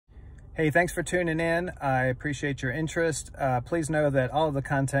Hey, thanks for tuning in. I appreciate your interest. Please know that all of the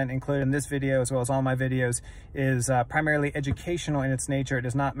content included in this video, as well as all my videos, is primarily educational in its nature. It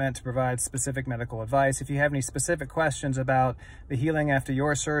is not meant to provide specific medical advice. If you have any specific questions about the healing after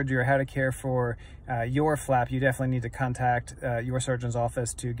your surgery or how to care for your flap, you definitely need to contact your surgeon's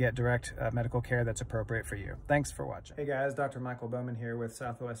office to get direct medical care that's appropriate for you. Thanks for watching. Hey guys, Dr. Michael Bowman here with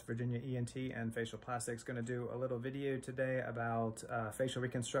Southwest Virginia ENT and Facial Plastics. Going to do a little video today about facial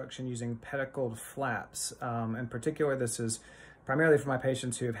reconstruction using pedicled flaps. In particular, this is primarily for my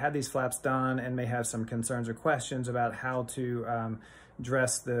patients who have had these flaps done and may have some concerns or questions about how to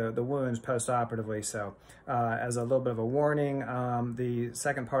dress the wounds post-operatively. So as a little bit of a warning, the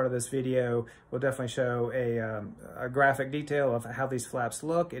second part of this video will definitely show a graphic detail of how these flaps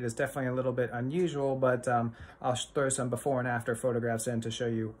look. It is definitely a little bit unusual, but I'll throw some before and after photographs in to show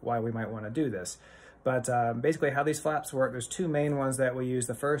you why we might want to do this. But basically how these flaps work, there's two main ones that we use.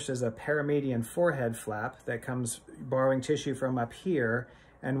 The first is a paramedian forehead flap that comes borrowing tissue from up here,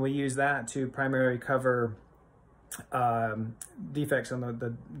 and we use that to primarily cover defects on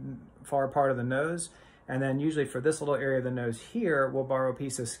the far part of the nose. And then usually for this little area of the nose here, we'll borrow a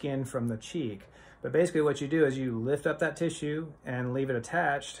piece of skin from the cheek. But basically what you do is you lift up that tissue and leave it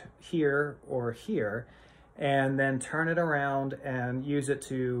attached here or here, and then turn it around and use it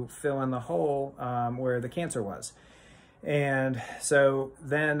to fill in the hole where the cancer was. And so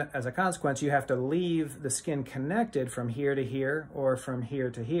then as a consequence, you have to leave the skin connected from here to here or from here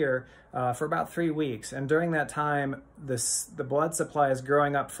to here for about 3 weeks. And during that time, the blood supply is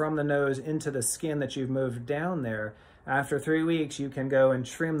growing up from the nose into the skin that you've moved down there. After 3 weeks, you can go and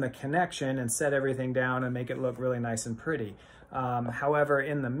trim the connection and set everything down and make it look really nice and pretty. However,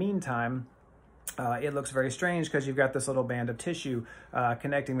 in the meantime, it looks very strange because you've got this little band of tissue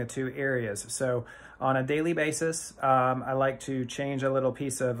connecting the two areas. So on a daily basis, I like to change a little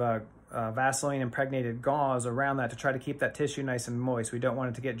piece of Vaseline impregnated gauze around that to try to keep that tissue nice and moist. We don't want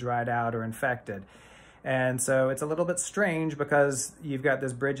it to get dried out or infected. And so it's a little bit strange because you've got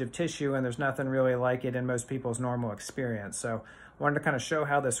this bridge of tissue and there's nothing really like it in most people's normal experience. So I wanted to kind of show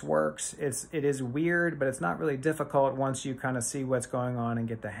how this works. It is weird, but it's not really difficult once you kind of see what's going on and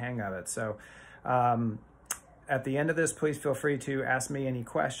get the hang of it. So at the end of this, please feel free to ask me any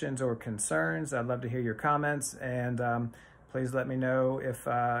questions or concerns. I'd love to hear your comments, and please let me know if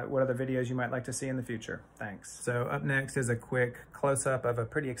what other videos you might like to see in the future. Thanks. So up next is a quick close-up of a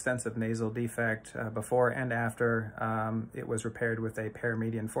pretty extensive nasal defect before and after it was repaired with a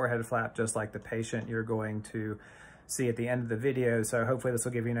paramedian forehead flap, just like the patient you're going to see at the end of the video. So hopefully this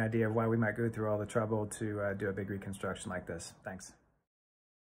will give you an idea of why we might go through all the trouble to do a big reconstruction like this. Thanks.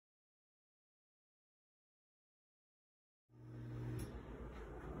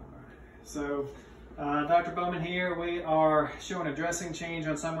 So Dr. Bowman here. We are showing a dressing change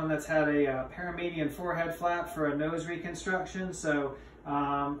on someone that's had a paramedian forehead flap for a nose reconstruction. So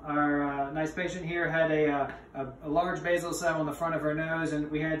our nice patient here had a large basal cell on the front of her nose,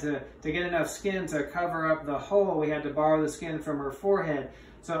 and we had to get enough skin to cover up the hole. We had to borrow the skin from her forehead.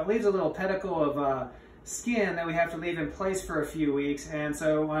 So it leaves a little pedicle of skin that we have to leave in place for a few weeks. And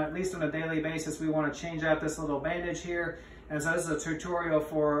so at least on a daily basis, we want to change out this little bandage here. And so this is a tutorial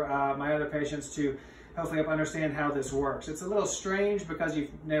for my other patients to hopefully help understand how this works. It's a little strange because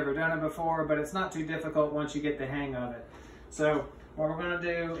you've never done it before, but it's not too difficult once you get the hang of it. So what we're going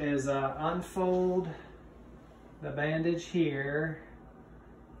to do is unfold the bandage here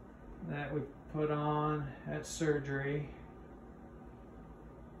that we put on at surgery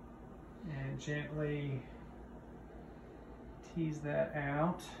and gently tease that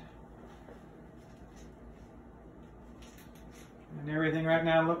out. And everything right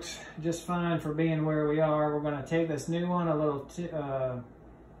now looks just fine for being where we are. We're going to take this new one and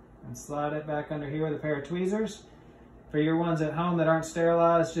slide it back under here with a pair of tweezers. For your ones at home that aren't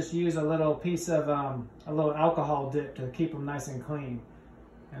sterilized, just use a little piece of a little alcohol dip to keep them nice and clean.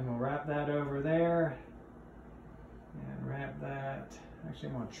 And we'll wrap that over there and wrap that. Actually,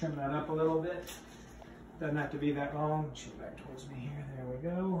 I'm going to trim that up a little bit. Doesn't have to be that long. Shoot back towards me here. There we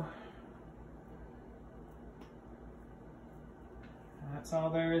go. That's all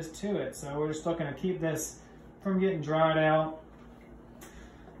there is to it. So we're just looking to keep this from getting dried out.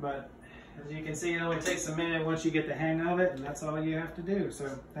 But as you can see, it only takes a minute once you get the hang of it, and that's all you have to do.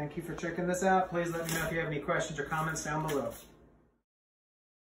 So thank you for checking this out. Please let me know if you have any questions or comments down below.